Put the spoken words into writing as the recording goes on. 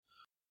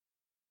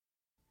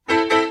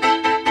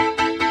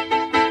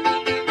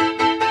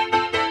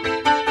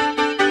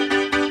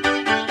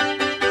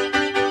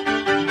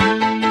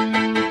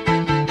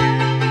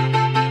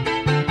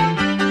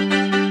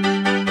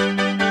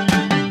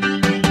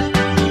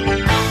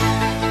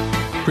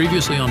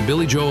Previously on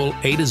Billy Joel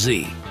A to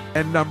Z.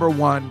 And number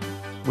one,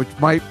 which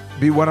might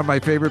be one of my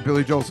favorite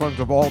Billy Joel songs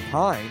of all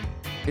time,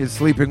 is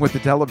Sleeping with the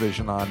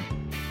Television On.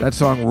 That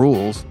song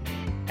rules.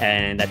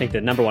 And I think the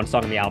number one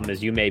song on the album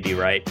is You May Be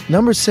Right.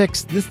 Number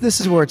 6,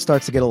 this is where it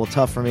starts to get a little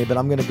tough for me, but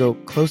I'm going to go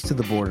close to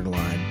the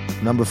borderline.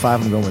 Number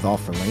 5, I'm going with All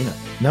for Lena.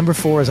 Number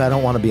 4 is I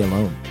Don't Want to Be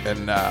Alone.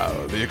 And now,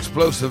 the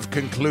explosive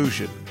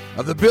conclusion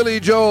of the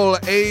Billy Joel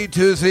A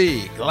to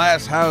Z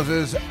Glass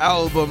Houses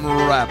album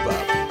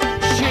wrap-up.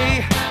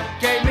 She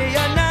gave me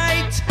a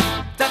night,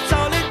 that's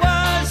all it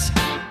was.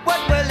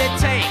 What will it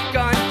take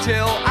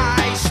until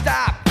I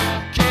stop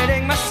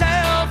kidding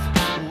myself,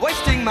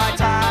 wasting my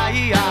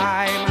time?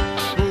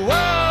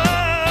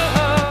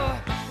 Whoa.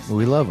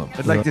 We love him.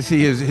 I'd like to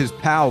see his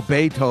pal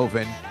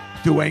Beethoven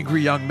do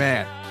Angry Young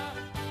Man.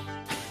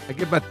 I'd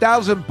give him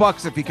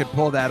 $1,000 if he could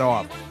pull that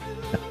off.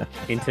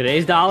 In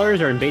today's dollars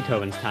or in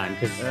Beethoven's time?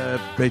 Because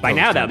by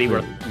now that would be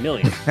worth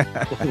millions.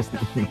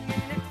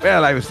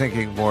 Well, I was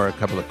thinking more a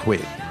couple of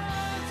quid.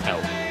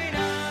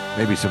 Oh.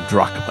 Maybe some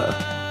drachma.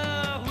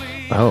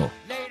 Oh.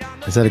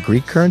 Is that a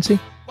Greek currency?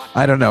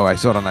 I don't know. I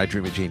saw it on I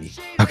Dream of Jeannie.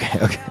 Okay.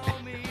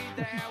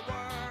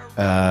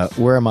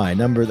 Where am I?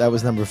 That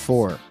was number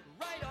 4,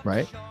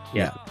 right?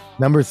 Yeah.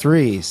 Number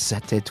 3,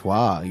 C'était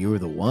Toi. You Were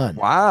the One.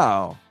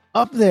 Wow.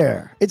 Up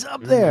there. It's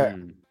up there.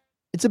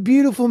 It's a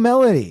beautiful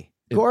melody.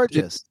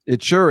 Gorgeous.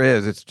 It sure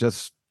is. It's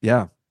just,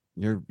 yeah.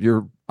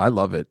 I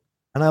love it.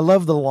 And I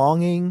love the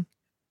longing.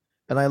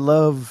 And I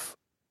love,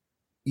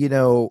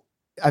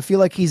 I feel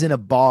like he's in a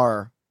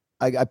bar.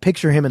 I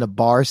picture him in a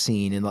bar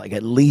scene in like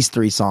at least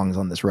 3 songs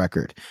on this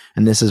record.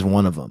 And this is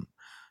one of them,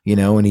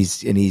 and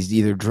he's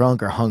either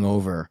drunk or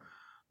hungover,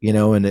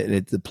 and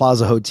at the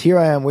Plaza Hotel. Here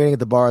I am waiting at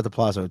the bar at the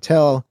Plaza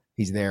Hotel.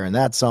 He's there in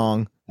that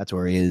song. That's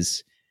where he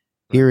is.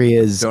 Here he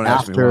is. Don't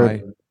ask me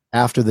why.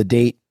 After the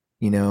date,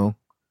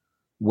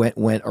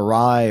 went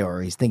awry,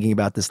 or he's thinking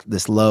about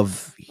this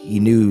love. He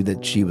knew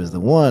that she was the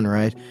one,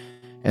 right?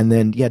 And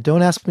then,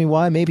 don't ask me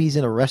why. Maybe he's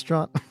in a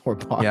restaurant or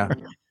bar. Yeah,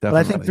 definitely. But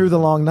I think Through the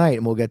Long Night,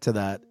 and we'll get to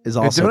that, is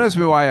also. And don't ask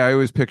me why I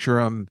always picture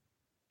him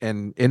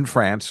in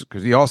France,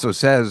 because he also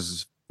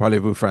says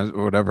 "Parlez-vous français"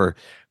 or whatever.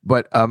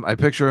 But I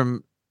picture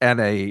him at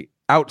a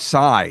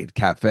outside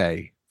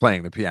cafe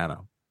playing the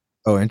piano.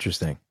 Oh,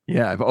 interesting.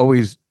 Yeah, I've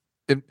always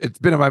it's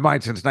been in my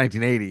mind since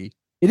 1980.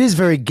 It is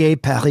very Gay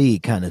Paris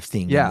kind of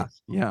thing. Yeah.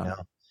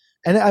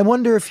 And I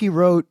wonder if he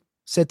wrote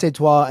C'était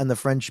Toi and the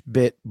French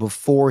bit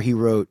before he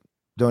wrote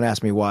Don't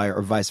Ask Me Why,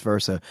 or vice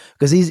versa.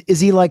 Because is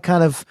he like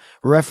kind of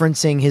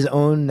referencing his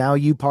own Now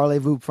You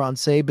Parlez-vous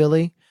Français,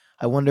 Billy?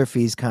 I wonder if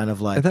he's kind of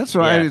like. That's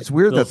right. It's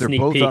weird that they're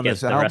both on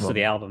this album. The rest of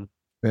the album.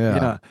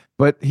 Yeah.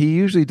 But he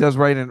usually does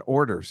write in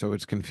order, so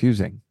it's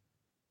confusing.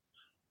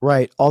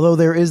 Right. Although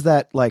there is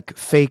that like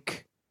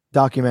fake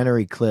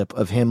documentary clip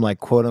of him like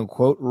quote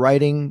unquote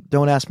writing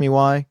Don't Ask Me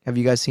Why. Have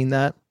you guys seen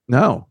that?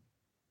 No.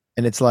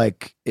 And it's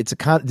like it's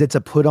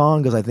a put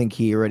on, because I think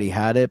he already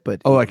had it,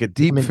 but like a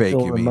deep fake,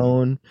 you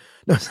mean?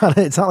 No,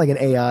 it's not like an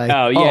AI.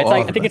 Oh yeah,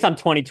 I think it's on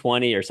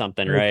 2020 or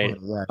something, right?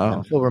 Yeah.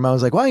 And Phil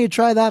Ramon's like, why don't you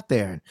try that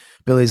there? And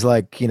Billy's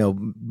like,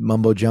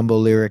 mumbo jumbo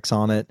lyrics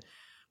on it,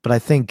 but I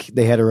think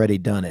they had already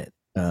done it,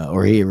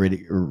 or he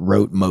already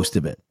wrote most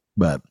of it.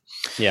 But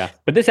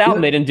this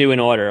album they didn't do in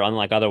order,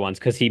 unlike other ones,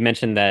 because he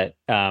mentioned that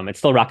It's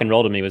Still Rock and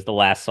Roll to Me was the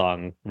last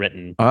song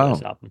written for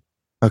this album.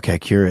 Okay,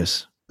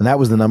 curious. And that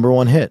was the number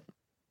 1 hit.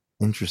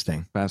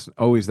 Interesting. That's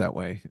always that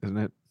way, isn't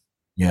it?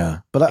 Yeah,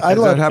 but I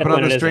love that happened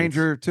on The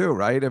Stranger too,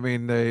 right? I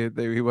mean,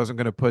 he wasn't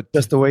going to put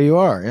Just the Way You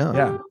Are.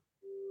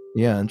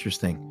 Yeah.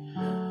 Interesting.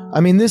 I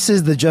mean, this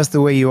is the Just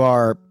the Way You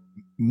Are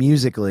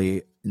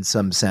musically in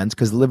some sense,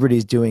 because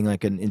Liberty's doing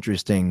like an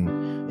interesting.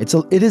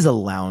 It is a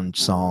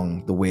lounge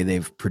song the way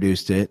they've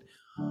produced it,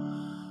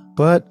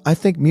 but I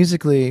think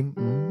musically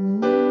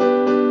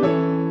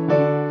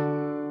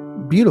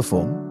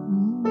beautiful.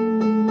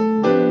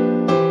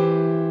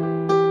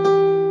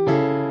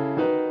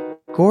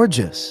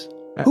 Gorgeous.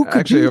 Who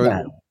could do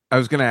that? I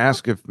was going to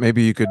ask if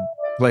maybe you could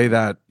play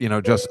that,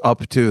 just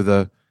up to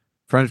the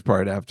French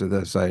part after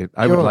this. I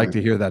would like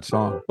to hear that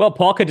song. Well,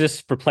 Paul could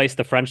just replace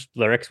the French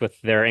lyrics with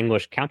their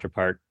English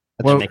counterpart.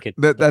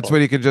 That's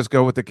when you can just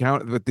go with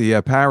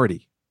the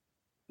parody.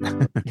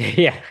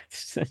 Yeah,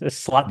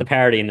 just slot the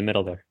parody in the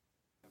middle there.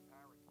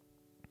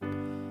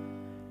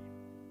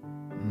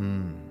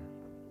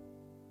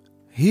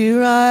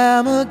 Here I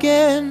am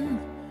again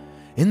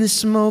in the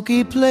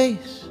smoky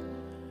place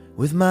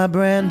with my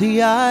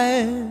brandy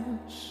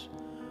eyes.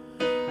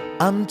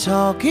 I'm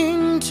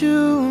talking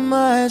to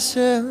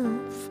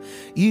myself.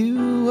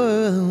 You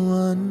were the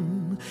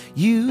one.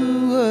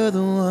 You were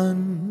the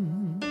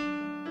one.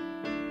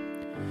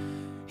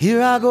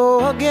 Here I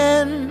go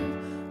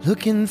again,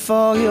 looking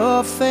for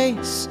your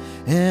face,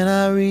 and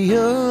I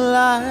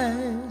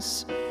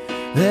realize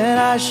that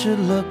I should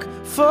look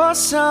for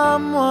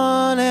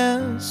someone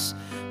else.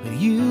 But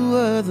you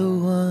were the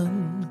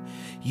one.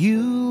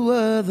 You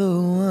were the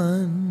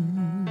one.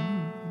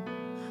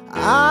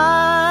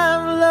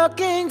 I'm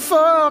looking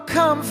for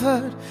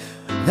comfort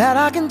that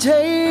I can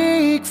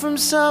take from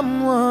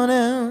someone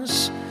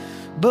else.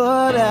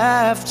 But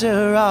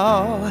after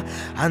all,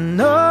 I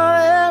know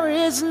there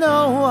is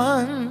no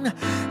one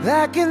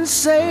that can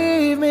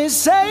save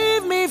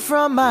me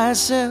from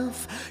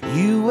myself.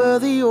 You were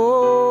the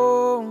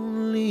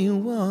only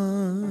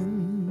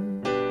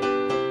one.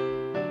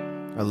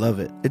 I love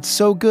it. It's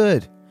so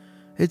good.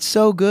 It's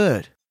so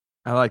good.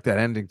 I like that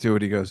ending to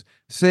it. He goes,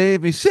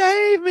 save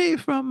me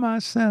from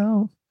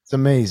myself. It's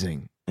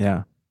amazing.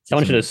 Yeah.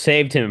 Someone should have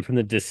saved him from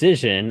the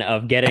decision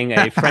of getting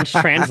a French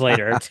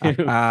translator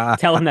to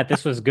tell him that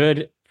this was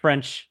good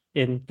French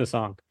in the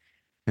song.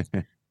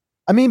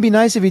 I mean, it'd be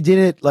nice if he did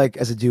it like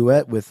as a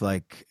duet with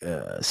like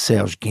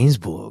Serge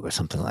Gainsbourg or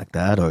something like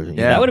that. Or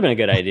Yeah. That would have been a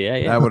good idea.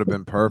 Yeah. That would have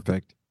been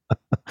perfect.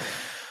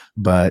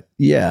 But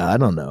yeah, I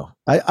don't know.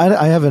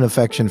 I have an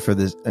affection for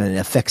this, an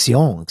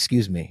affection,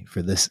 excuse me,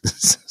 for this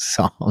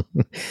song.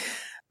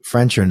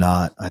 French or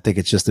not, I think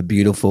it's just a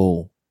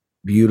beautiful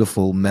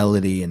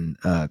melody and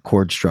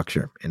chord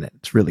structure in it.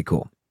 It's really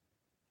cool.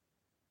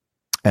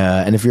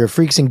 And if you're a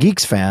Freaks and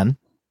Geeks fan,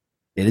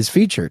 it is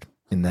featured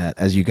in that,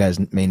 as you guys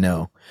may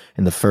know,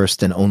 in the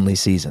first and only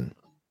season.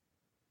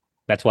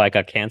 That's why it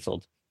got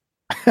canceled.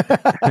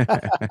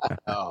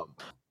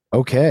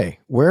 Okay,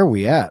 where are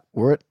we at?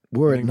 We're at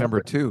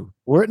number 2.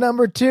 We're at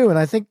number 2, and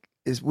I think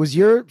was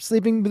your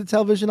Sleeping with the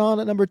Television on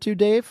at number 2,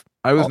 Dave?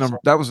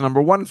 That was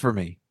number 1 for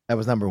me. That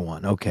was number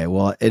 1. Okay,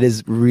 well, it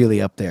is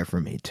really up there for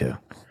me too.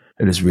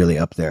 It is really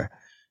up there.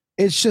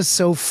 It's just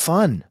so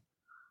fun,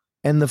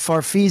 and the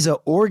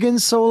Farfisa organ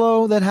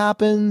solo that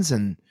happens,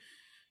 and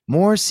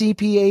more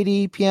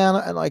CP80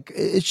 piano, and like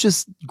it's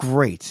just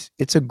great.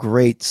 It's a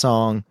great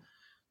song.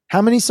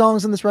 How many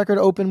songs on this record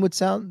open with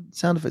sound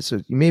effects? So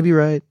you may be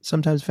right.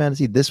 Sometimes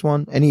Fantasy. This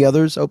one. Any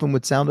others open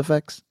with sound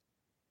effects?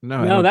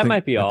 No, that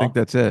might be all. I think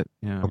that's it.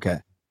 Yeah. Okay.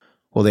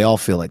 Well, they all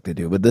feel like they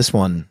do, but this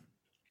one,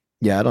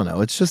 yeah, I don't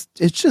know. It's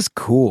just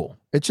cool.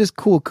 It's just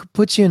cool.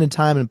 Puts you in a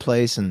time and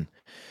place, and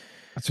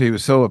so he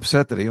was so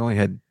upset that he only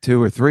had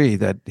 2 or 3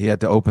 that he had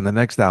to open the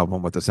next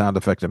album with the sound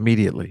effect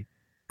immediately.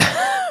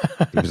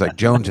 He was like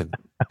jonesing.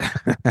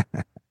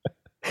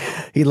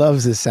 He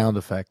loves his sound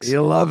effects. He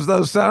loves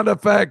those sound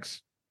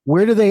effects.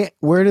 Where do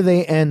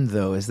they end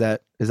though? Is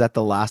that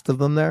the last of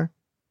them there?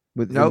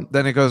 Nope.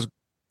 Then it goes,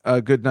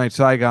 Good Night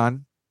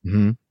Saigon.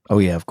 Mm-hmm. Oh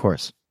yeah, of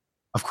course.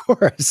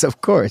 How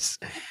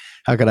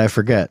could I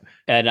forget?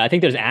 And I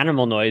think there's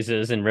animal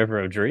noises in River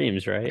of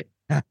Dreams, right?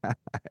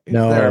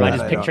 No, or am I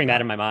just picturing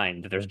that in my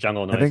mind? That there's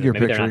jungle noises. I think you're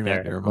Maybe picturing they're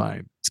that in your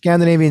mind.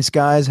 Scandinavian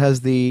Skies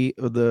has the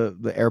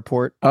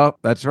airport. Oh,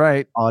 that's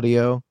right.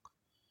 Audio.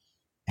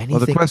 Well,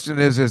 the question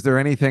is there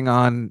anything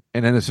on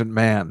An Innocent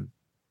Man?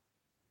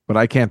 But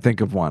I can't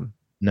think of one.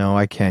 No,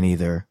 I can't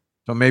either.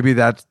 So maybe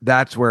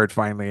that's where it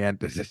finally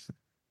ended.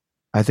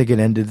 I think it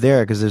ended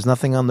there because there's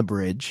nothing on the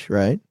bridge,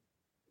 right?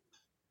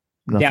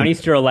 Nothing.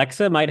 Downeaster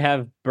Alexa might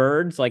have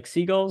birds like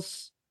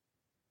seagulls.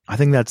 I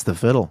think that's the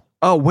fiddle.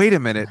 Oh, wait a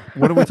minute.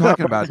 What are we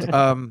talking about?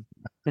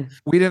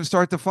 We Didn't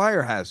Start the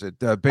Fire has it.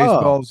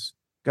 Baseball's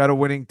got a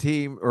winning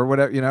team or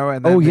whatever,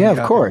 and then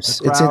of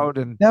course. It's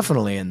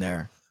definitely in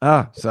there.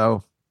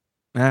 So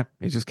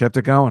he just kept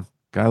it going.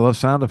 Guy loves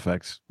sound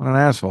effects. What an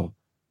asshole.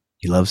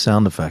 He loves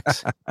sound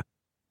effects.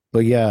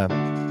 But yeah.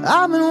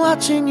 I've been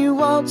watching you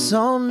waltz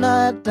all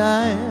night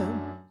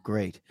time.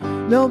 Great.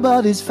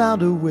 Nobody's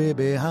found a way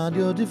behind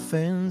your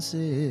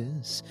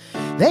defenses.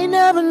 They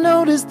never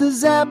noticed the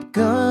zap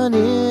gun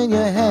in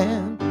your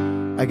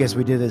hand. I guess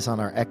we did this on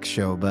our X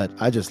show, but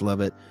I just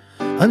love it.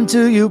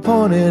 Until you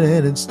pointed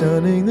it and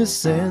stunning the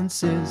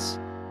senses.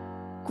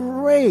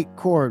 Great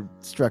chord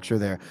structure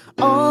there.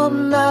 All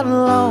night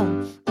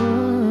long.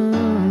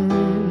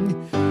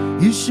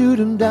 You shoot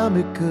him down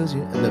because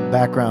you... And the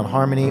background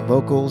harmony,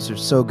 vocals are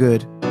so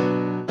good.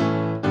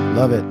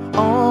 Love it.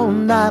 All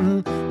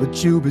night,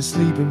 but you'll be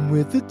sleeping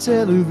with the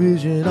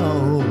television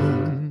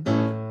on.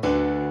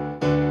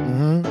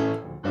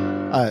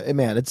 Mm-hmm.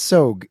 Man, it's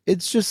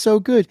just so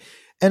good.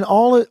 And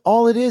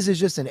all it is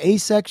just an A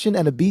section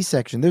and a B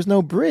section. There's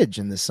no bridge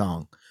in this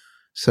song.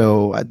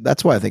 So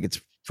that's why I think it's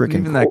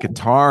freaking even cool. That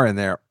guitar in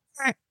there.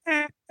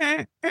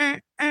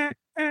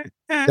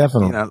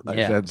 Definitely.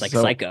 Like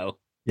Psycho.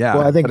 Yeah.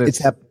 Well, I think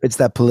it's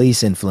that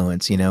Police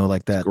influence,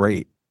 like that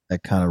great.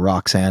 That kind of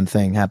Roxanne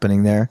thing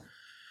happening there.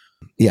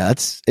 Yeah,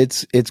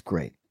 it's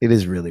great. It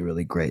is really,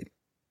 really great.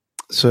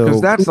 So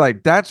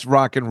that's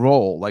rock and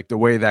roll, like the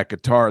way that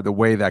guitar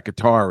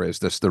is,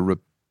 that's the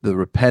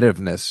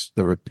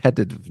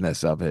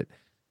repetitiveness of it.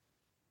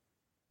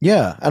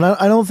 Yeah, and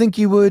I don't think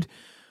you would.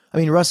 I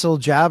mean, Russell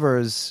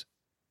Javers,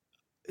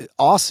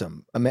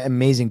 awesome,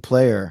 amazing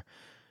player,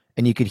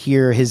 and you could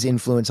hear his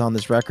influence on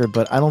this record.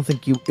 But I don't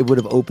think it would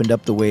have opened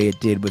up the way it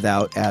did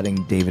without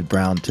adding David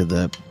Brown to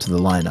the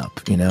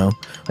lineup.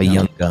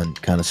 Young gun,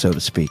 kind of, so to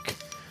speak.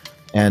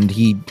 And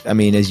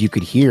as you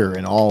could hear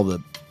in all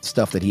the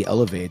stuff that he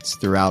elevates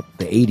throughout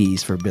the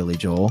 80s for Billy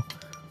Joel.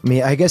 I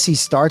mean, I guess he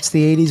starts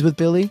the 80s with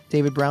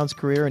David Brown's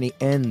career, and he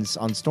ends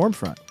on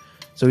Stormfront.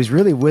 So he's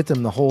really with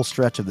him the whole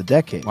stretch of the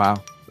decade.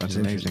 Wow, that's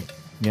amazing.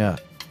 Yeah.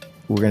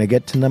 We're going to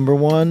get to number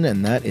 1,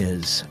 and that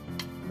is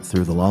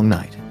Through the Long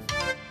Night.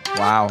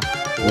 Wow.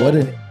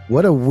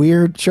 What a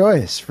weird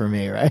choice for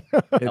me, right?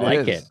 I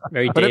like it.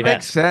 Very But it Dave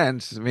makes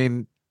sense. I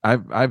mean,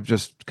 I've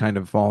just kind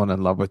of fallen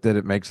in love with it.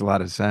 It makes a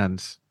lot of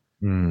sense.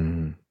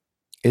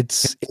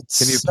 It's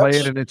Can you play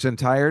it in its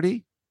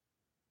entirety?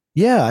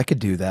 Yeah, I could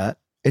do that.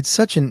 It's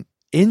such an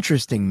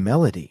interesting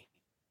melody,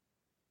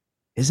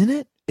 isn't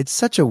it? It's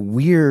such a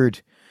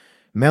weird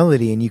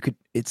melody, and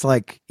it's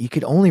like you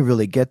could only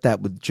really get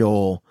that with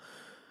Joel.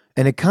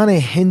 And it kind of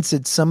hints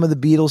at some of the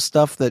Beatles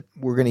stuff that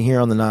we're going to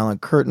hear on the Nylon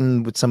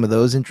Curtain with some of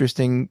those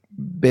interesting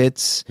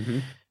bits.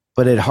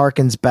 But it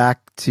harkens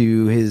back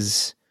to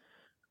his,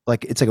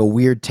 like, it's like a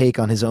weird take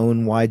on his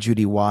own Why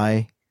Judy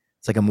Why.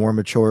 It's like a more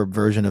mature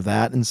version of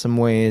that in some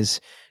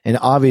ways. And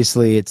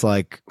obviously it's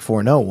like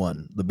For No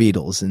One, the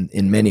Beatles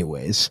in many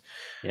ways.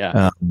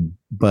 Yeah.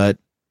 But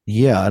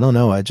yeah, I don't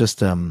know. I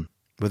just,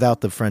 without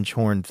the French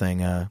horn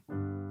thing,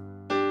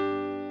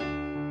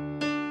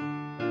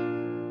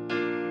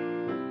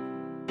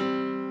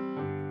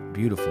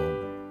 beautiful.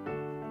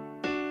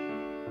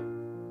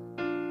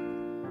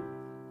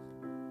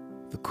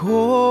 The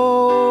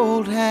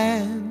cold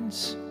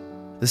hands,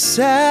 the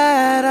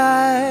sad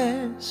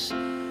eyes,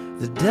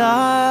 the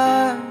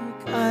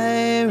dark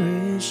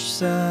Irish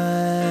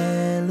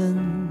silence.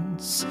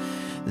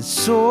 It's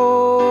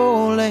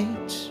so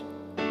late,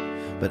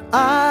 but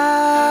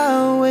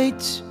I'll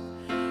wait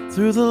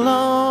through the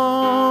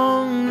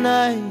long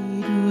night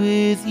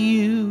with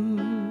you,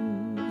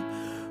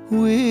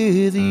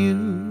 with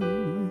you.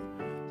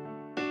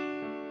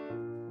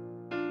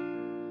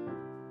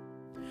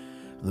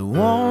 The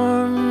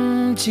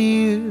warm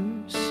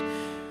tears,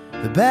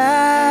 the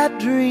bad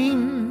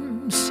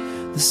dreams,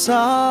 the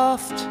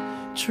soft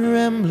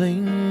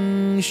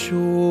trembling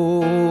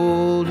shoulders,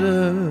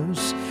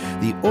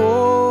 the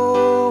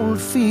old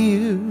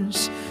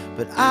fears,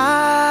 but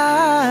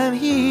I'm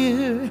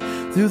here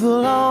through the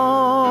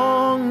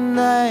long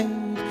night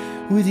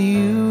with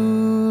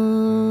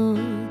you,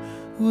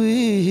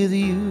 with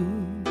you.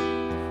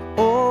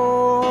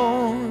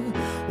 Oh,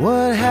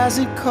 what has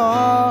it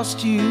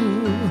cost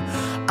you?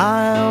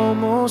 I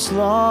almost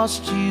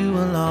lost you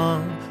a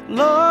long,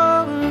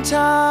 long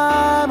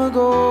time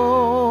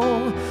ago.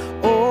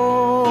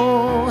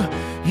 Oh,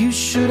 you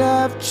should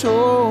have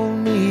told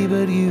me,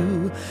 but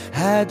you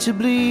had to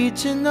bleed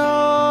to know.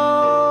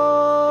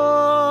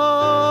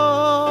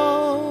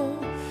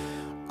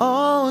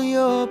 All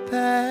your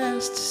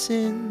past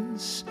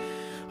sins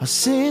are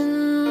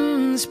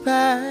sins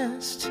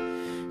past.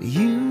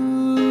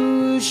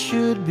 You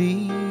should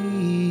be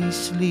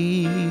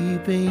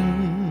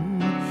sleeping.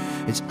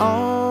 It's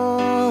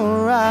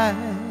alright,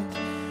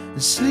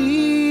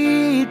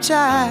 sleep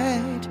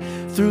tight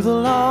through the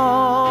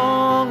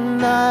long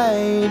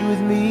night with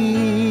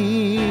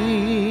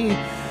me,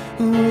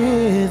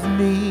 with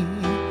me.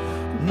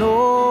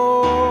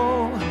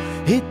 No,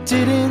 it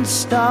didn't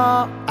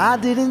stop, I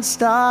didn't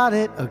start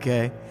it,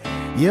 okay.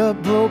 You're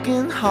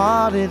broken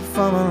hearted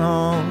from a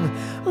long,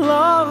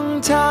 long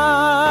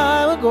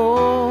time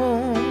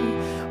ago.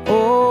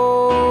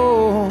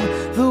 Oh,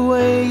 the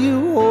way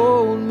you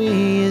hold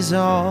me is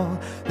all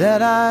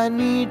that I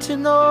need to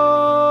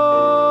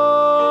know.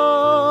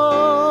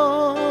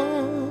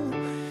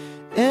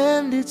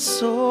 And it's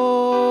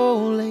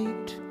so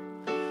late,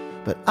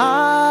 but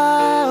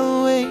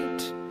I'll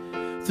wait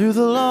through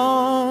the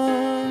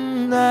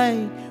long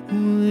night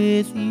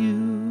with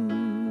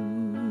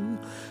you,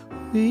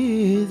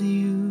 with you.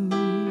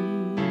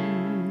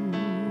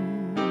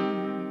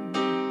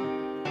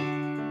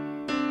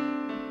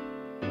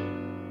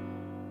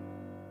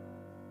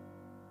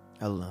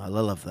 I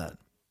love that.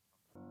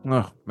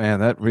 Oh man,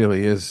 that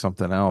really is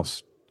something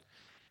else.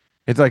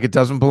 It's like it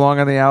doesn't belong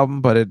on the album,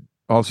 but it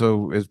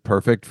also is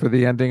perfect for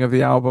the ending of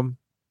the album.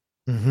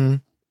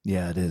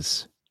 Yeah, it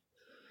is.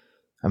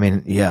 I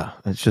mean, yeah,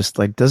 it's just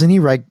like, doesn't he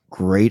write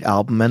great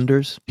album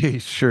enders? He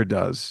sure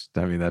does.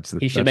 I mean,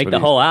 he should make the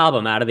whole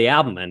album out of the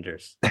album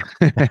enders.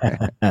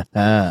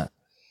 Yeah,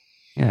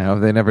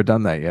 they've never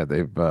done that yet.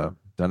 They've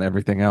done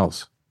everything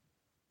else.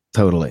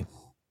 Totally,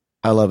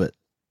 I love it.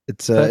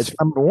 It's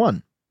number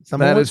one.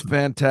 That is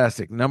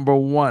fantastic. Number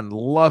one.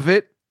 Love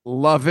it.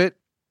 Love it.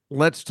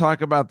 Let's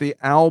talk about the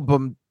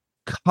album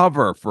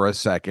cover for a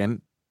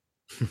second.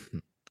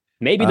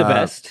 Maybe the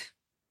best.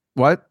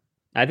 What?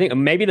 I think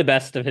maybe the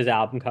best of his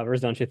album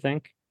covers, don't you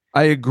think?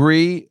 I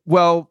agree.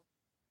 Well,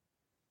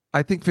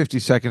 I think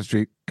 52nd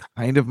Street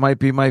kind of might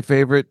be my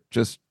favorite.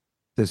 Just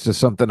there's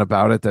just something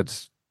about it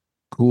that's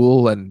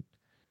cool and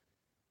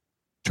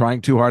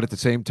trying too hard at the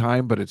same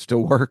time, but it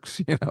still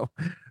works, you know.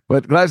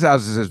 But Glass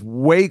Houses is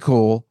way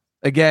cool.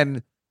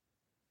 Again,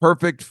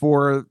 perfect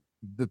for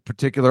the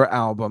particular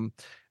album.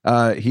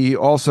 He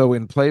also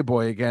in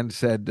Playboy again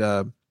said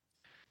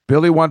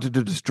Billy wanted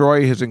to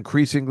destroy his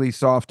increasingly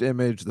soft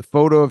image. The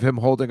photo of him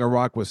holding a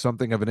rock was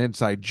something of an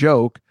inside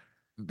joke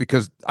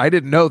because I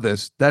didn't know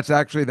this. That's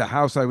actually the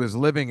house I was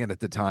living in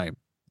at the time.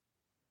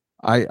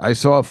 I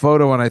saw a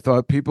photo and I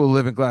thought people who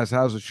live in glass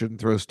houses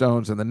shouldn't throw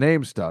stones, and the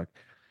name stuck.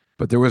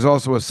 But there was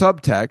also a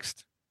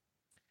subtext.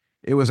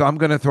 It was, I'm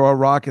going to throw a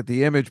rock at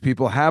the image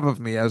people have of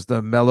me as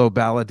the mellow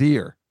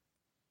balladeer.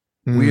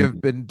 We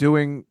have been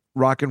doing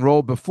rock and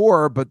roll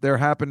before, but there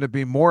happened to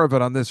be more of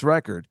it on this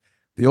record.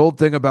 The old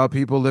thing about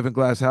people live in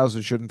glass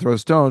houses shouldn't throw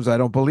stones, I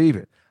don't believe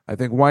it. I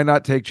think why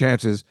not take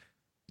chances?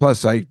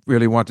 Plus, I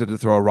really wanted to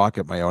throw a rock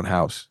at my own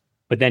house.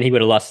 But then he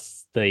would have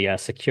lost the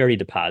security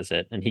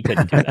deposit, and he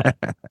couldn't do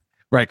that.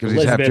 Right, because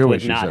he's half Elizabeth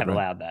Jewish. would not have right?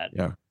 allowed that.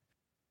 Yeah,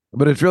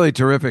 but it's really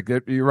terrific.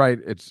 You're right.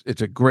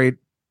 It's a great,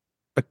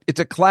 it's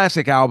a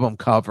classic album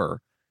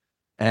cover,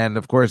 and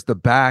of course the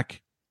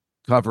back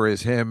cover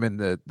is him in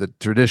the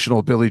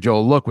traditional Billy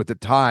Joel look with the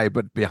tie,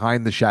 but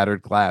behind the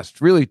shattered glass.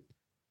 It's really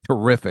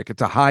terrific.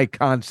 It's a high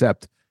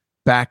concept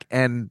back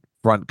and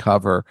front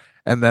cover,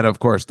 and then of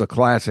course the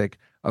classic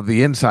of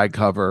the inside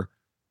cover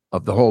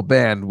of the whole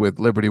band with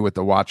Liberty with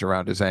the watch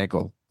around his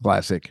ankle.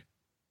 Classic.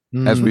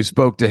 As we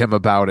spoke to him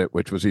about it,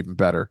 which was even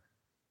better.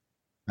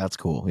 That's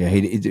cool. Yeah,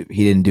 he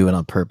didn't do it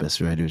on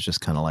purpose, right? It was just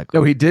kind of like...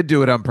 No, he did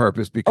do it on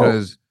purpose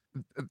because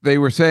they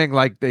were saying,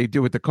 like they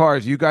do with the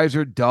Cars, you guys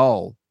are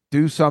dull.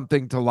 Do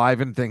something to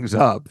liven things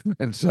up.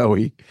 And so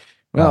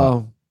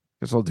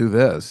guess I'll do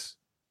this.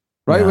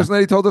 Right? Yeah. Wasn't that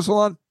he told us,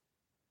 Alon?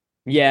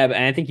 Yeah,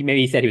 and I think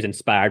he said he was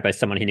inspired by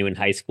someone he knew in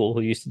high school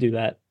who used to do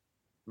that.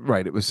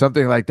 Right. It was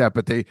something like that,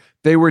 but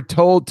they were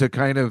told to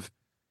kind of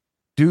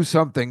do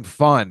something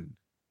fun.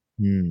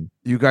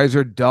 You guys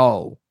are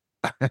dull.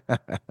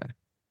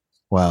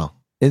 Wow.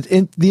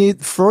 In the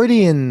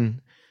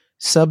Freudian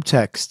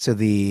subtext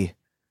to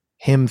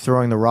him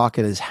throwing the rock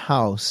at his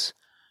house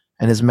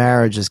and his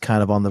marriage is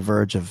kind of on the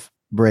verge of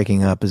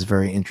breaking up is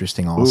very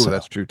interesting also. Ooh,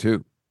 that's true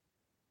too.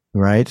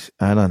 Right?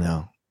 I don't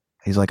know.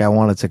 He's like, I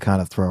wanted to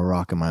kind of throw a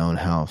rock in my own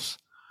house.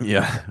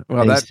 Yeah.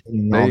 Well,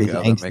 there you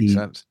go. That makes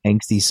sense.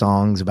 Angsty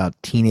songs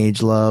about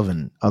teenage love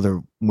and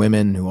other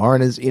women who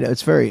aren't as,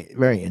 it's very,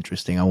 very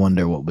interesting. I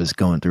wonder what was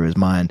going through his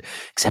mind,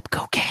 except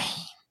cocaine.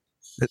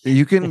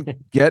 You can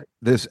get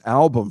this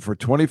album for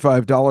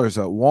 $25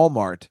 at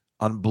Walmart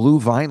on blue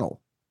vinyl.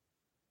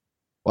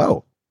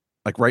 Whoa.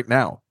 Like right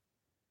now.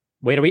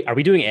 Wait, are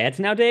we doing ads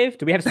now, Dave?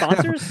 Do we have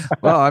sponsors?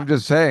 Well, I'm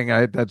just saying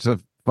that's a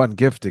fun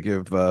gift to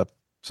give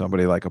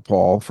somebody like a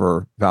Paul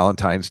for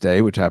Valentine's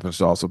Day, which happens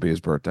to also be his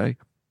birthday.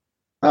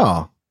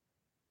 Oh,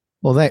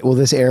 well, will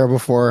this air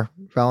before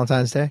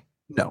Valentine's Day?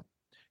 No.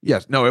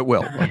 Yes. No, it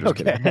will. I'm just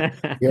kidding.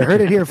 You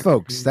heard it here,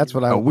 folks. That's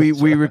what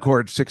we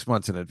record 6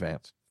 months in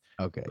advance.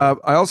 Okay.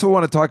 I also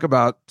want to talk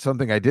about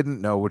something I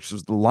didn't know, which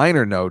was the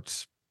liner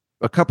notes.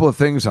 A couple of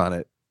things on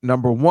it.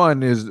 Number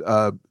one is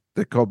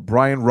they called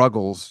Brian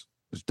Ruggles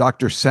is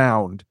Dr.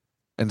 Sound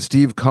and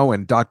Steve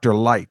Cohen, Dr.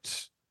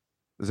 Lights.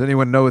 Does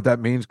anyone know what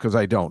that means? Because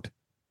I don't.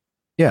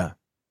 Yeah.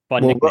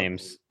 Fun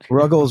nicknames.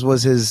 Ruggles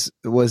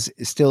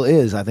still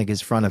is, I think,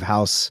 his front of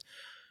house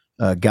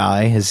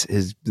guy,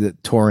 the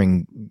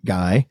touring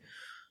guy.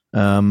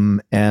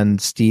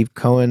 And Steve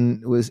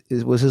Cohen was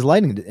his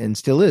lighting and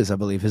still is, I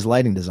believe, his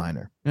lighting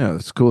designer. Yeah,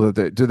 it's cool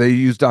that do they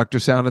use Dr.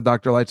 Sound and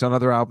Dr. Lights on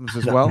other albums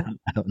as well?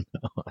 I don't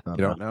know. You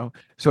don't know?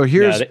 So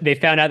here's they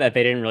found out that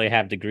they didn't really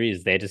have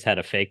degrees. They just had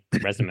a fake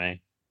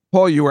resume.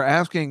 Paul, you were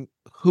asking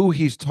who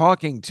he's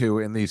talking to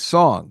in these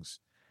songs.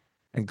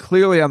 And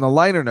clearly on the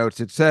liner notes,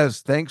 it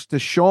says, thanks to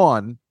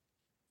Sean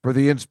for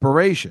the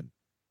inspiration.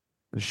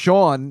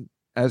 Sean,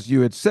 as you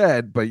had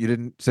said, but you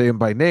didn't say him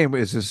by name,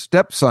 is his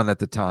stepson at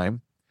the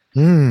time,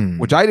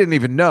 which I didn't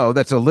even know.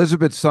 That's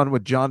Elizabeth's son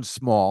with John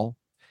Small.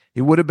 He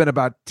would have been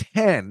about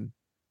 10.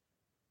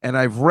 And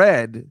I've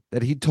read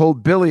that he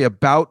told Billy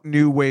about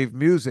new wave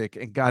music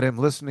and got him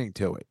listening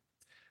to it.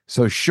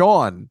 So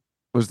Sean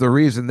was the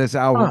reason this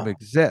album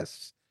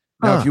exists.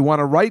 Now, if you want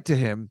to write to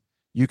him,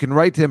 you can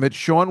write to him at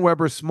Sean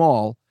Weber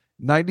Small,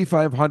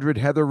 9500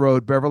 Heather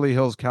Road, Beverly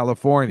Hills,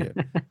 California,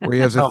 where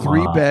he has a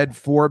 3-bed,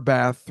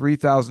 4-bath,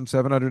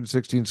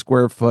 3,716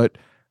 square foot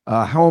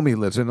home he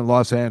lives in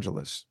Los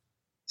Angeles.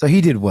 So he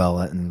did well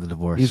in the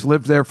divorce. He's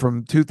lived there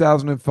from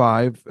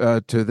 2005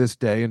 to this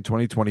day in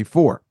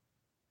 2024.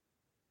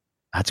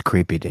 That's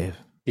creepy, Dave.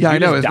 Yeah, I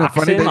know. Isn't it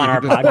funny that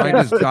our you can just find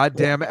his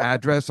goddamn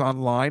address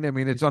online? I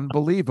mean, it's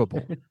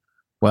unbelievable.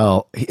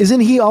 Well, isn't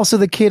he also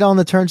the kid on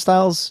the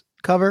Turnstiles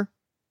cover?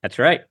 That's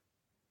right.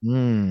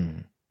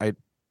 I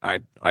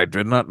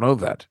did not know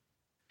that.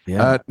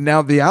 Yeah.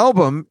 Now, the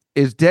album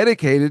is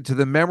dedicated to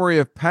the memory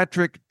of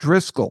Patrick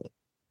Driscoll.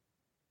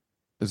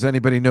 Does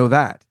anybody know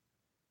that?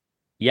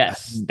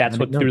 Yes, that's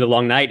what Through the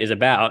Long Night is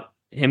about.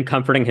 Him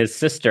comforting his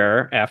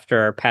sister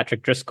after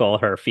Patrick Driscoll,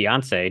 her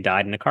fiance,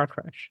 died in a car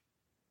crash.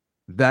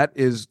 That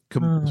is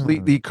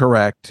completely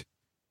correct.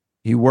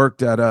 He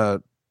worked at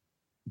a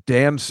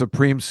Dan's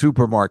Supreme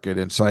supermarket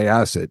in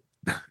Syosset.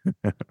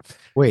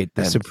 Wait,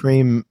 the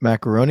Supreme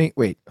macaroni?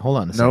 Wait, hold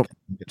on a second.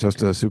 Nope,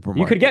 just a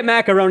supermarket. You could get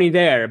macaroni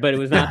there, but it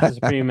was not the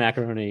Supreme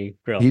macaroni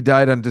grill. He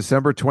died on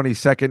December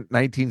 22nd,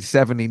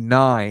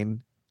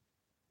 1979.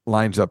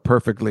 Lines up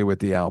perfectly with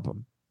the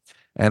album.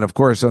 And of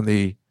course, on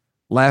the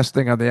last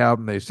thing on the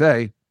album, they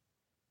say,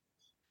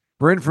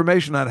 for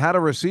information on how to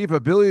receive a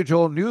Billy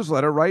Joel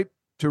newsletter, write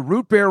to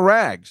Root Beer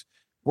Rags,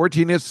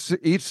 14 East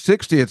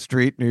 60th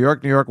Street, New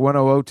York, New York,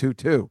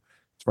 10022.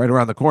 It's right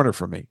around the corner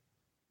from me.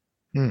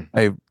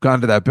 I've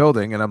gone to that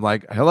building and I'm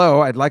like,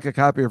 hello, I'd like a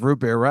copy of Root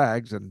Beer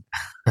Rags, and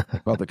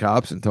called the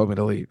cops and told me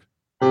to leave.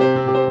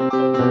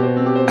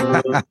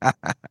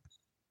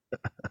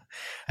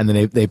 And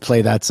then they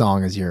play that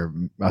song as you're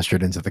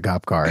ushered into the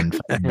cop car. And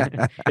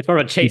It's more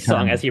of a chase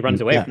song as he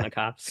runs away from the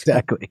cops.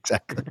 Exactly.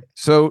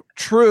 So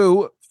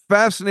true,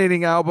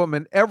 fascinating album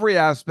in every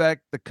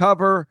aspect, the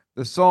cover,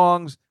 the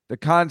songs, the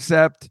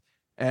concept,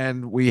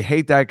 and we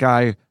hate that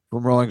guy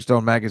from Rolling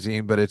Stone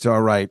magazine, but it's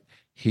all right.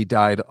 He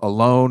died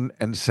alone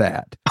and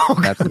sad.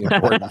 That's the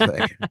important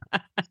thing.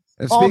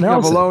 And speaking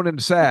of alone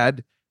and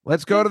sad,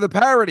 let's go to the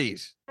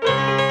parodies.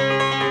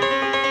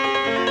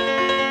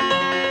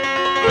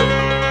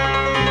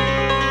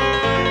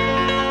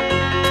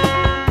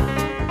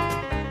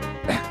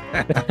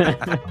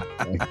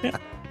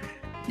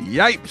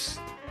 Yipes.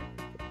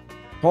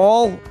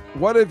 Paul,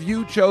 what have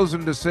you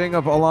chosen to sing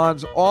of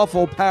Alon's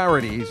awful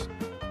parodies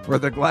for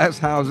the Glass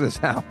Houses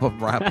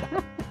album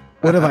wrap-up?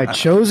 What have I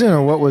chosen,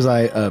 or what was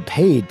I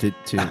paid to?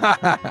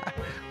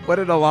 What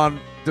did Alon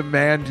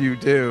demand you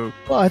do?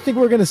 Well, I think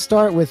we're going to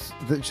start with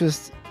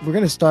we're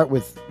going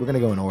to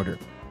go in order.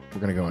 We're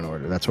going to go in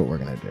order. That's what we're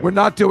going to do. We're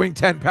not doing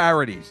 10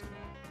 parodies.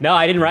 No,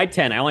 I didn't write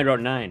 10. I only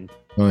wrote 9.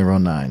 Only wrote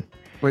 9.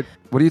 Wait,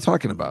 what are you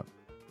talking about?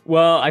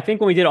 Well, I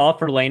think when we did All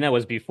for Lena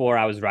was before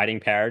I was writing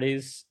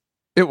parodies.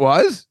 It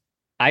was?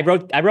 I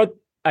wrote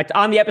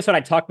on the episode,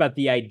 I talked about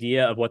the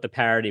idea of what the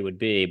parody would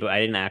be, but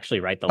I didn't actually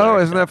write the lyrics. Oh,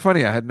 isn't that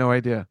funny? I had no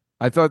idea.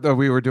 I thought that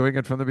we were doing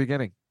it from the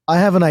beginning. I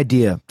have an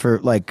idea for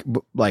like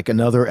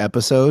another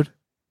episode.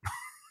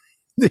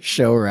 The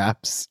show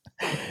wraps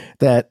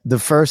that the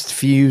first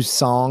few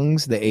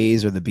songs, the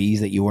A's or the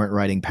B's that you weren't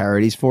writing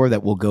parodies for,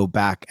 that will go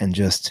back and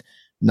just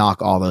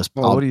knock all those.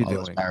 Well, what are you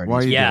doing? Why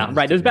are you yeah, doing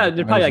right. There's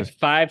probably like this?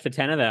 5 to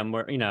 10 of them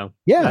where,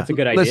 Yeah, that's a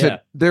good idea. Listen,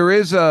 there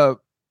is an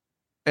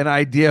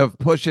idea of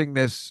pushing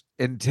this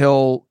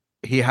until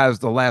he has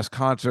the last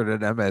concert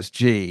at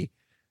MSG,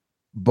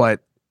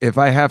 but if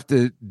I have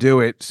to do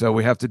it, so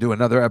we have to do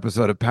another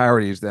episode of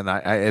parodies, then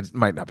it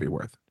might not be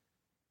worth it.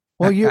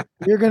 Well, you're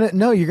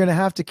gonna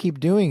have to keep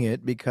doing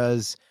it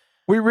because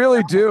we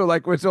really do.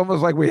 Like, it's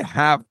almost like we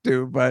have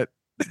to, but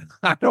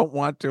I don't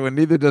want to, and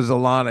neither does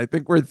Alon. I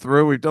think we're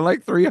through. We've done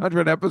like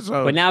 300 episodes.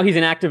 But now he's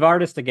an active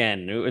artist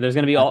again. There's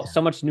going to be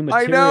so much new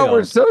material. I know,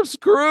 we're so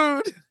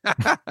screwed. Do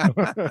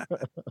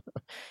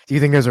you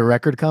think there's a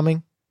record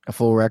coming? A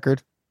full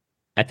record?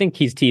 I think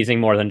he's teasing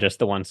more than just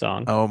the one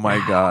song. Oh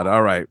my God.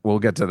 All right. We'll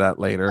get to that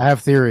later. I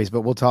have theories,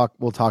 but we'll talk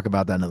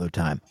about that another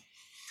time.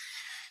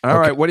 All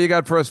right. What do you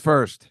got for us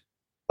first?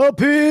 A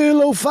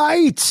pillow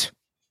fight.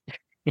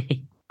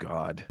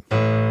 God.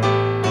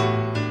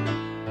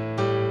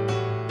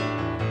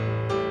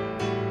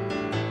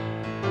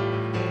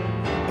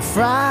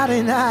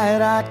 Friday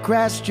night I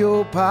crashed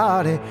your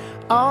party.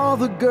 All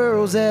the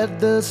girls at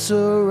the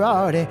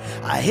sorority.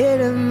 I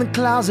hid in the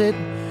closet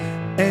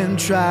and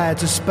tried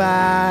to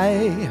spy.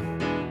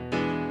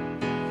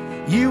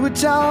 You were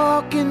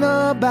talking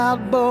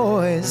about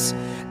boys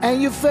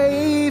and your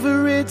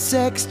favorite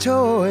sex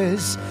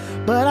toys,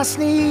 but I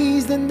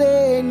sneezed and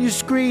then you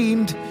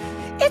screamed,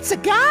 "It's a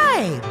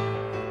guy!"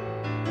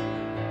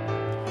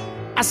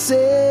 I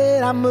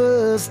said I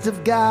must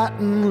have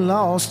gotten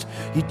lost.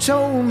 You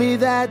told me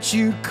that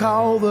you'd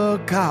call the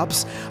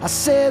cops. I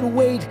said,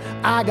 wait,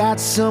 I got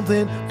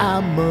something I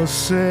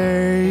must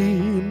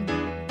say.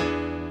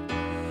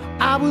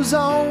 I was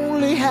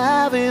only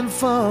having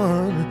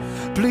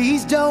fun.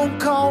 Please don't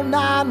call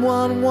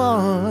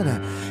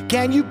 911.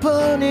 Can you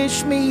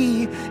punish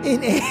me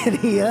in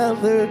any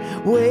other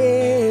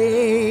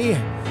way?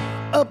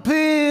 A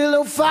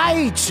pillow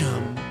fight.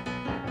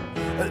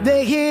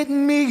 They hit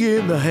me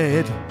in the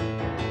head.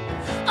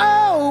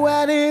 Oh,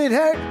 and it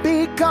hurt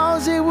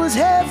because it was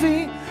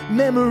heavy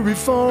memory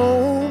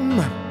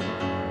foam.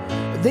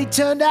 They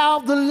turned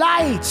out the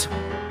light.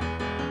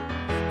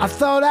 I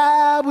thought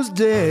I was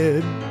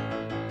dead.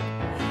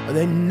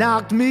 They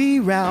knocked me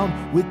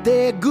round with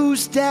their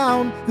goose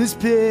down. This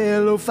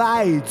pillow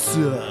fights.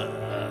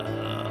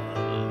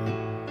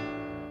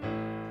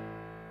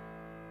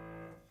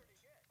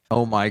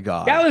 Oh my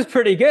God. That was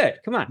pretty good.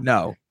 Come on.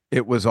 No,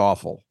 it was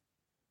awful.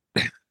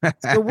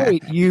 So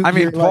wait,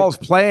 Paul's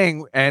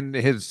playing and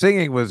his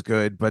singing was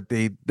good, but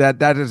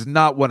that is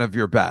not one of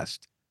your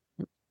best.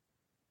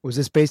 Was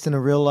this based in a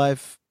real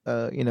life,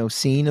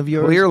 scene of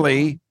yours?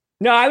 Clearly.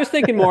 No, I was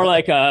thinking more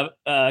like a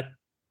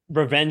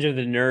Revenge of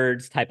the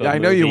Nerds type of movie. I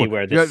know you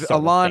where this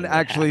Alon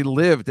actually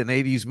lived an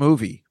 80s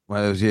movie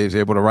when he was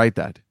able to write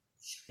that.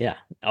 Yeah.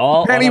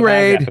 All Penny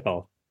Raid.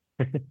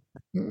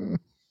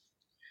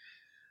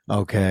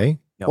 Okay.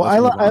 Yeah,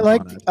 well,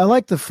 I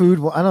like the food.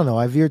 I don't know.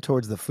 I veer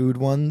towards the food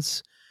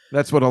ones.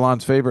 That's what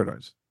Alon's favorite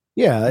is.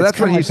 Yeah, that's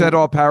what he said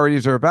all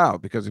parodies are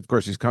about, because of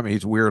course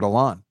he's Weird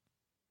Alon.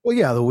 Well,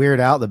 yeah,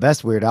 the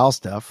best Weird Al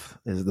stuff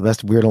is the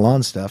best Weird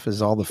Alon stuff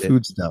is all the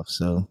food stuff.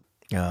 So,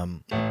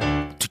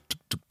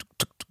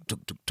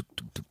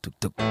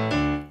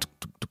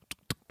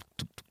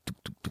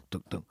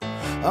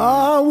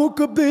 I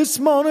woke up this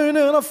morning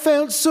and I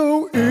felt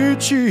so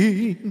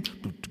itchy.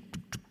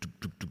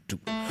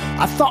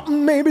 I thought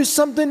maybe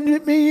something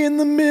hit me in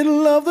the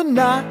middle of the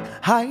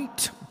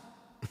night.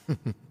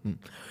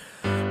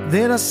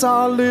 Then I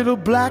saw a little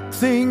black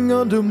thing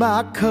under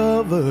my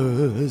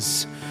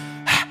covers.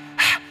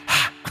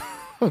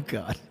 Oh,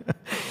 God.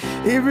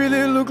 It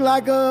really looked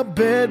like a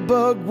bed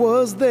bug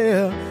was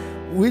there,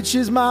 which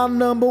is my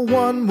number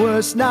one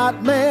worst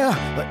nightmare.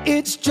 But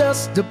it's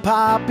just a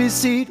poppy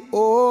seed.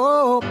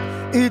 Oh,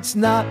 it's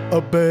not a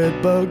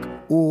bed bug.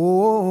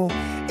 Oh,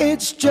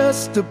 it's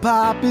just a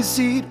poppy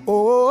seed.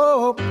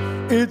 Oh,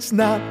 it's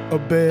not a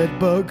bed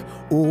bug.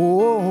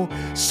 Oh,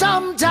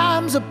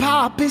 sometimes a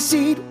poppy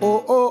seed.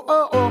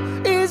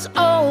 Is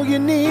all you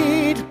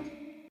need.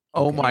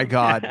 Oh my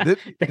God.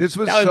 This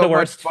was, that was so the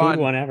worst much fun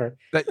food one ever.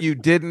 that you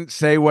didn't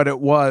say what it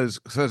was,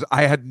 because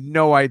I had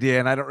no idea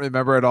and I don't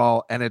remember it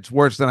all. And it's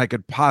worse than I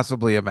could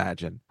possibly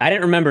imagine. I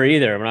didn't remember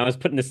either. When I was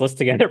putting this list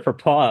together for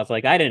Paul, I was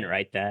like, I didn't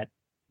write that.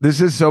 This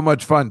is so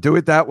much fun. Do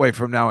it that way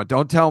from now on.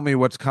 Don't tell me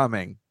what's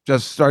coming.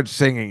 Just start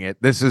singing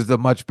it. This is the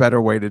much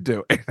better way to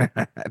do it.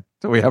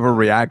 So we have a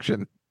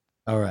reaction.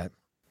 All right.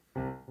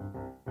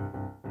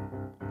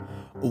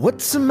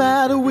 What's the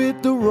matter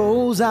with the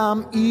rolls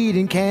I'm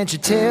eating? Can't you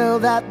tell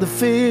that the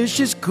fish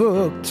is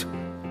cooked?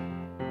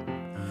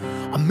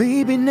 Or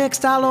maybe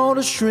next I'll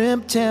order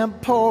shrimp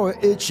tempura.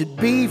 It should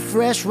be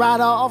fresh right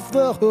off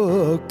the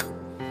hook.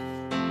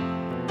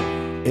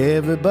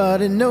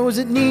 Everybody knows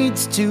it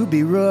needs to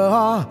be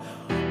raw.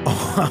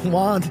 Oh, I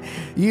want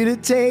you to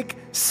take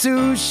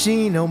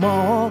sushi no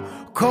more.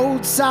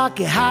 Cold sake,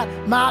 hot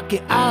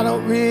maki, I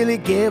don't really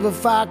give a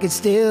fuck. It's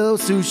still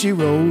sushi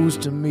rolls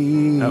to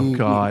me. Oh,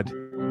 God.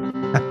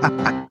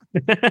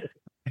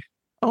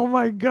 Oh,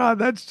 my God.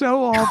 That's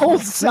so awful.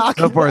 Cold sake.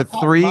 So for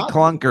three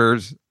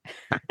clunkers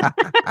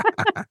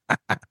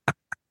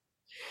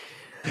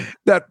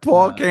that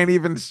Paul can't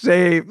even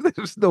save. This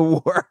is the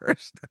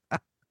worst.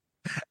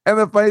 And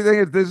the funny thing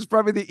is, this is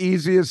probably the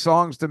easiest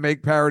songs to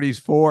make parodies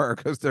for,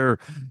 because they're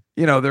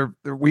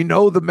we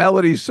know the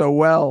melodies so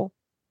well.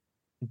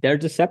 They're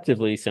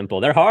deceptively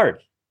simple. They're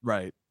hard.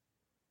 Right.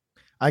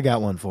 I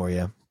got one for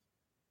you.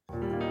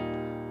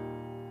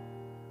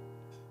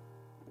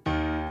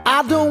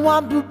 I don't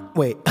want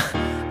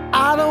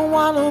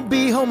to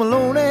be home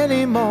alone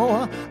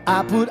anymore.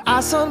 I put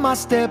ice on my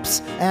steps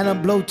and a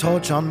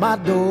blowtorch on my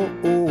door.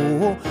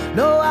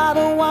 No, I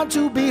don't want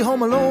to be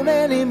home alone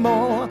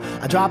anymore.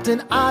 I dropped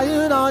an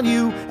iron on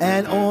you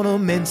and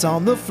ornaments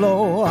on the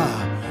floor.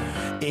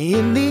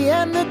 In the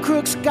end, the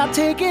crooks got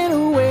taken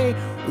away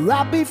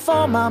right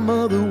before my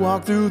mother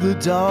walked through the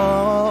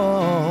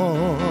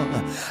door.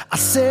 I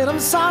said I'm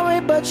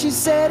sorry, but she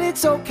said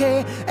it's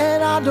okay,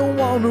 and I don't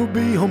want to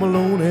be home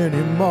alone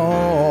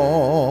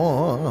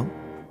anymore.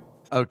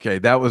 Okay,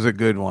 that was a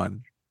good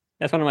one.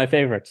 That's one of my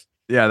favorites.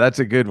 Yeah, that's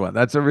a good one.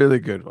 That's a really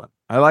good one.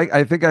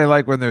 I think I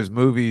like when there's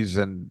movies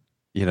and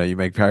you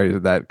make parodies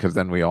of that, because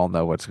then we all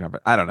know what's coming.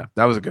 I don't know.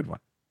 That was a good one.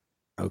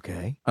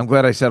 Okay. I'm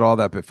glad I said all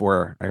that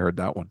before I heard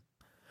that one.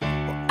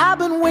 I've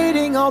been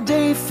waiting all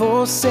day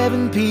for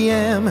 7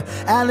 p.m.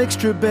 Alex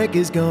Trebek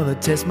is gonna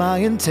test my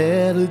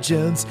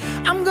intelligence.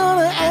 I'm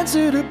gonna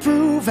answer to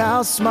prove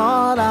how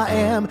smart I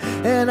am,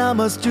 and I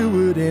must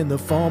do it in the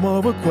form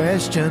of a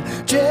question.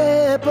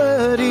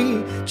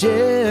 Jeopardy,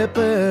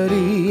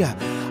 Jeopardy.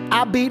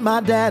 I beat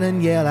my dad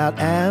and yell out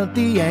at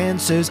the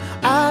answers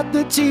at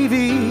the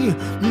TV.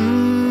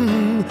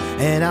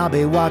 And I'll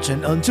be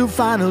watching until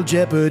Final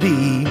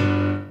Jeopardy.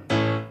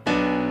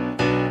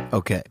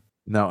 Okay.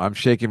 No, I'm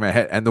shaking my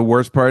head. And the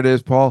worst part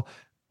is, Paul,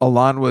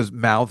 Alon was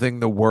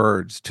mouthing the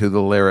words to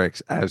the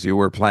lyrics as you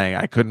were playing.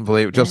 I couldn't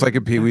believe it. Just like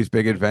in Pee-wee's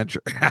Big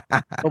Adventure.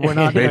 But we're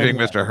not Paging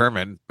Mr.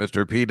 Herman,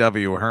 Mr.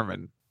 P.W.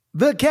 Herman.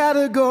 The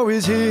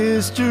category's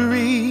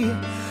history,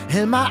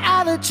 and my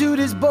attitude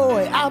is,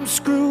 boy, I'm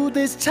screwed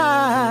this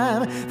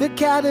time. The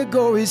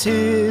category's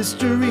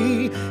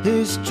history,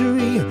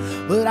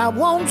 but I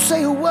won't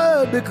say a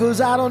word because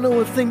I don't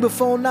know a thing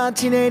before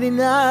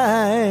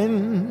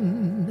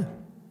 1989.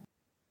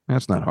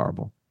 That's not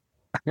horrible.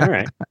 All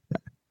right.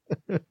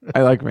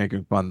 I like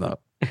making fun, though.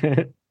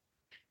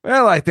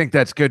 Well, I think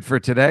that's good for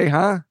today,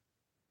 huh?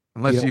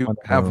 Unless you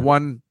have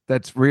one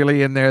that's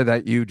really in there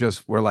that you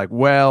just were like,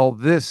 well,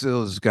 this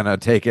is going to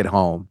take it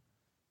home.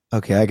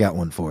 Okay, I got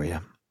one for you.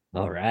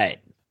 All right.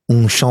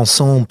 Une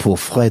chanson pour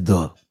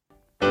Fredo.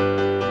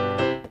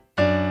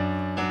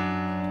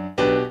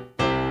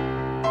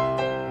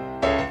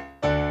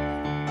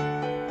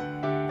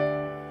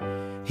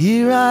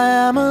 Here I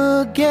am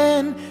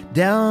again,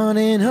 down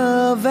in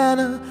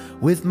Havana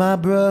with my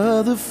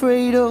brother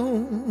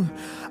Fredo.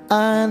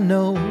 I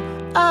know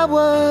I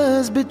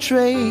was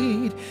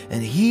betrayed,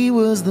 and he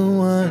was the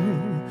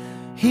one.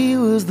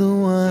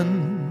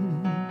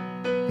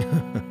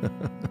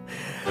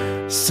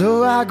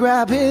 So I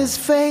grab his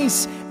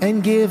face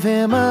and give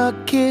him a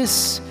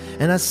kiss,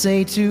 and I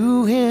say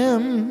to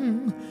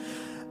him,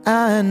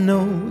 I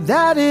know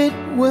that it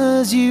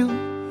was you.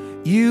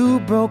 You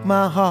broke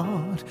my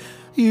heart.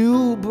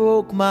 You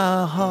broke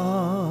my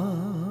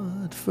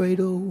heart,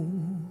 Fredo.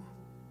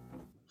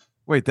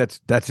 Wait,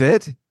 that's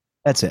it?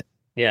 That's it.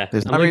 Yeah,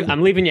 There's-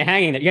 I'm leaving you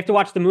hanging. You have to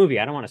watch the movie.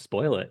 I don't want to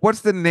spoil it.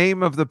 What's the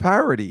name of the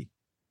parody?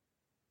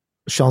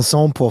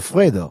 Chanson pour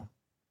Fredo.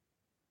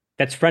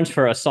 That's French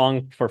for a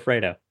song for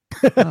Fredo.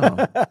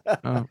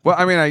 Well,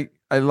 I mean,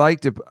 I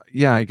liked it.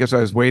 Yeah, I guess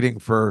I was waiting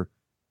for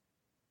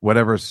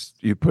whatever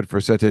you put for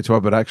C'était Toi,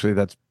 but actually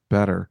that's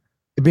better.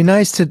 It'd be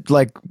nice to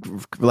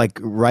like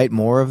write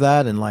more of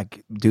that and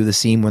like do the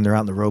scene when they're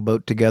out in the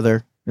rowboat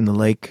together in the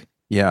lake.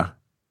 Yeah.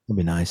 It'd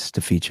be nice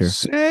to feature.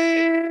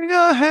 Sing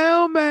a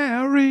Hail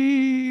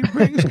Mary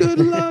brings good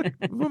luck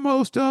for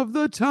most of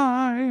the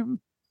time.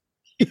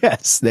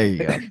 Yes, there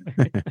you go.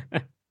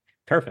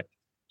 Perfect.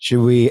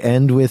 Should we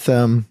end with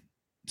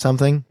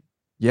something?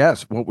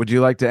 Yes. What would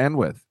you like to end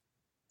with?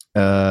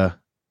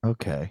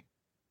 Okay.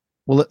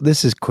 Well,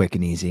 this is quick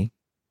and easy.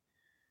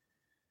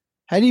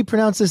 How do you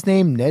pronounce this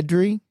name?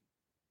 Nedry?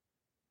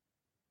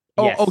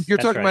 Yes, You're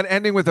that's talking right. about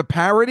ending with a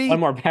parody? One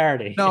more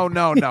parody. No,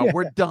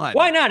 we're done.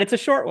 Why not? It's a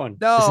short one.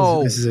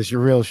 No. This is a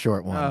real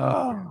short one.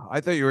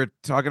 I thought you were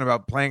talking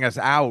about playing us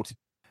out.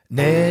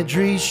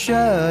 Nedry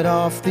shut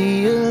off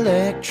the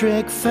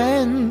electric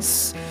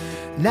fence.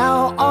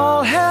 Now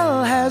all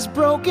hell has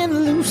broken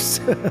loose.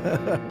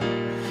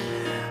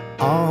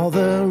 All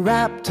the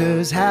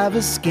raptors have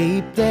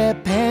escaped their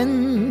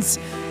pens,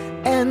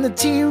 and the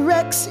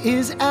T-Rex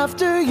is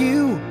after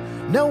you.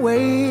 No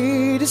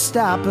way to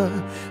stop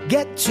her.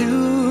 Get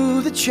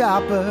to the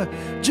chopper.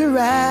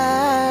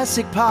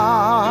 Jurassic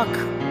Park.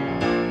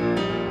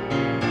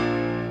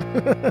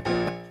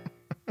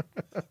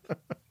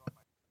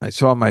 I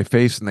saw my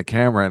face in the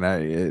camera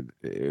and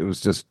it was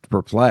just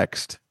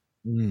perplexed.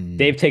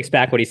 Dave takes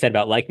back what he said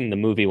about liking the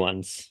movie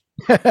ones.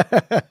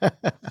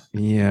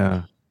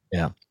 Yeah.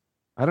 Yeah.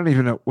 I don't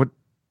even know what.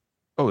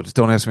 Oh, just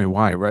don't ask me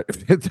why, right?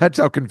 That's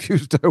how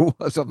confused I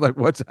was. I'm like,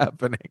 what's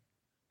happening?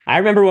 I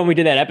remember when we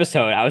did that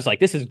episode, I was like,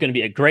 this is going to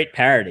be a great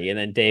parody. And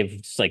then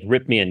Dave just like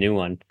ripped me a new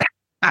one.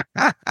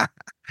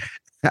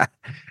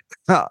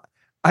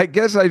 I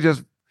guess I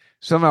just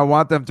somehow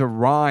want them to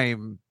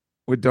rhyme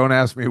with Don't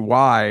Ask Me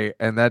Why.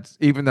 And that's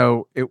even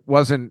though it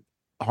wasn't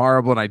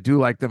horrible and I do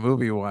like the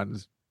movie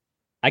ones.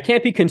 I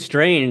can't be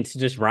constrained to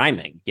just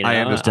rhyming. You know? I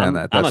understand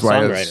that. I'm That's a why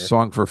a songwriter.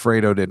 song for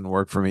Fredo didn't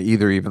work for me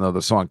either, even though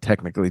the song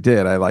technically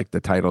did. I like the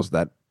titles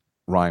that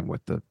rhyme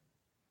with the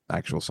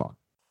actual song.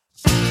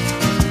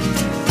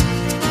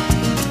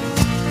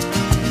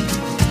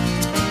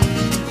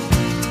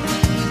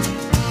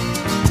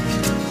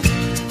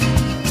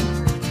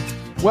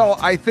 Well,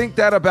 I think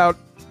that about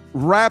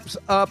wraps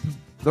up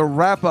the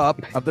wrap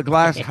up of the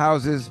Glass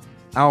Houses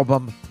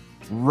album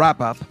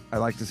wrap up. I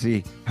like to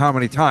see how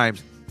many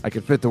times I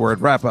can fit the word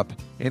wrap up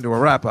into a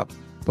wrap up.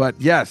 But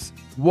yes,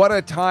 what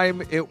a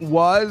time it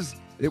was.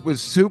 It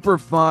was super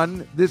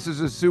fun. This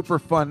is a super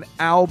fun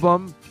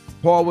album.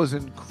 Paul was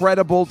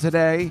incredible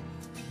today.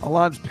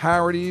 Alon's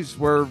parodies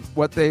were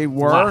what they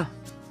were.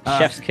 Wow.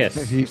 Chef's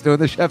kiss. He's doing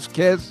the chef's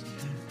kiss.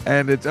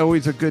 And it's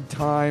always a good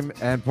time.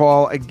 And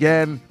Paul,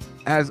 again,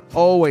 as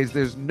always,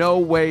 there's no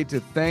way to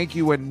thank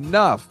you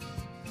enough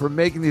for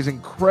making these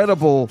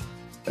incredible,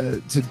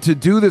 to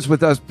do this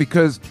with us,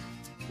 because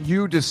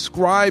you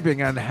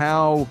describing on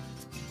how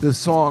the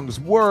songs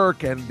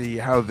work and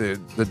how the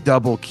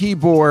double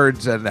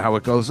keyboards and how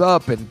it goes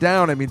up and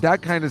down. I mean,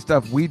 that kind of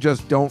stuff we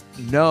just don't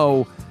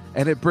know.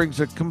 And it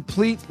brings a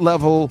complete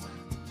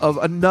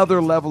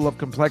another level of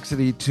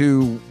complexity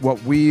to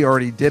what we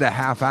already did a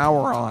half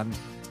hour on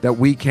that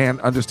we can't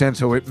understand.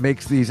 So it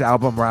makes these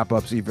album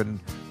wrap-ups even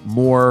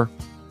more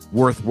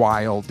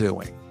worthwhile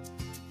doing.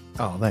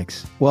 Oh,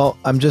 thanks. Well,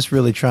 I'm just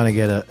really trying to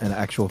get an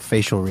actual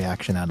facial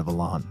reaction out of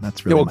Alon.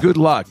 That's really good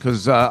luck,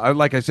 because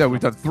like I said, we've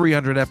done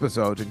 300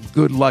 episodes, and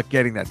good luck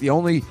getting that. The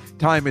only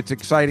time it's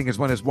exciting is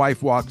when his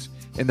wife walks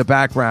in the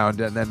background,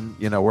 and then,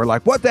 we're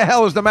like, what the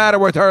hell is the matter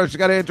with her? She's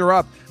got to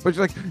interrupt. But she's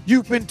like,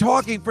 you've been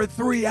talking for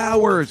 3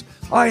 hours.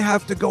 I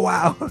have to go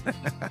out.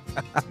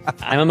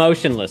 I'm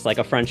emotionless like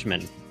a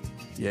Frenchman.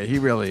 Yeah, he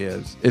really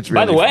is. It's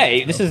really By the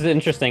way, fun. this is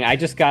interesting. I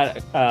just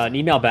got an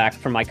email back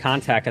from my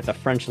contact at the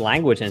French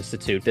Language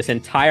Institute. This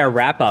entire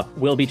wrap-up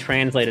will be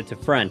translated to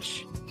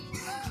French.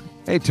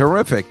 Hey,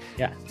 terrific.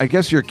 Yeah. I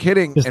guess you're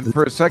kidding. And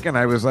for a second,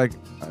 I was like,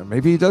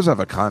 maybe he does have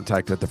a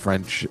contact at the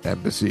French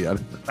embassy. I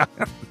don't know.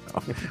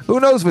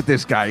 Who knows with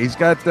this guy? He's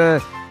got,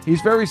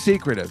 he's very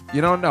secretive. You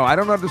don't know. I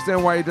don't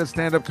understand why he does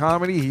stand-up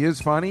comedy. He is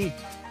funny,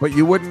 but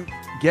you wouldn't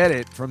get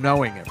it from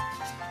knowing him.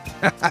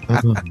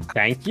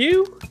 Thank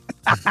you.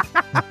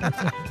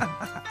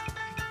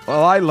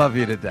 Well, I love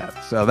you to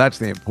death. So that's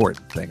the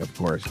important thing, of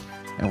course.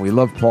 And we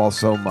love Paul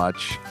so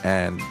much.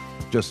 And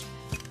just,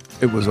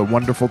 it was a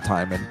wonderful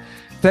time. And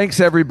thanks,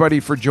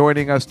 everybody, for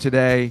joining us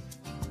today.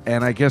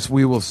 And I guess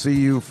we will see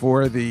you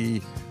for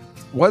the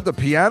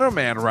Piano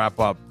Man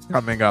wrap-up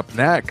coming up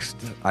next,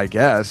 I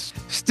guess.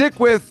 Stick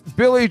with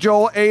Billy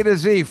Joel A to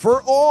Z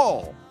for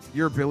all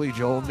your Billy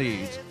Joel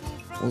needs.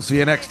 We'll see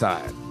you next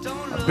time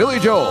on Billy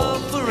Joel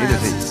A to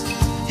Z.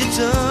 You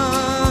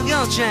took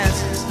your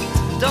chances.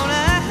 Don't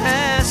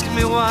ask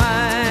me why.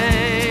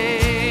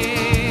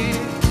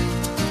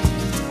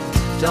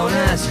 Don't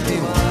ask me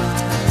why.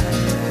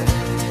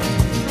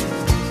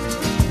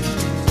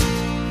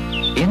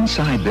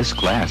 Inside this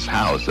glass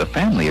house, a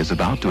family is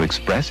about to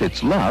express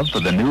its love for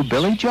the new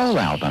Billy Joel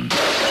album.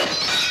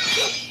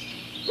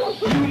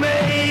 You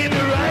may be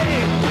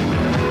right,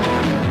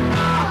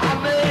 I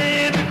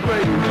may be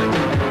crazy.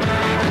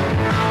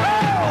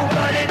 Oh,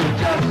 but it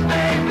just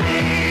may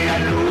be a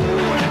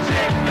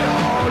lunatic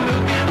you're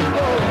looking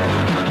for.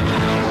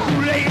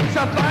 Too late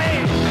to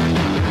find.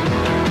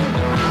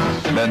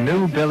 The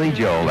new Billy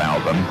Joel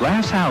album,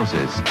 Glass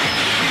Houses.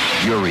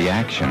 Your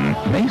reaction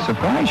may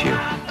surprise you.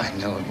 I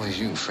know it was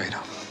you,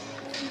 Fredo.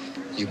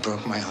 You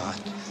broke my heart.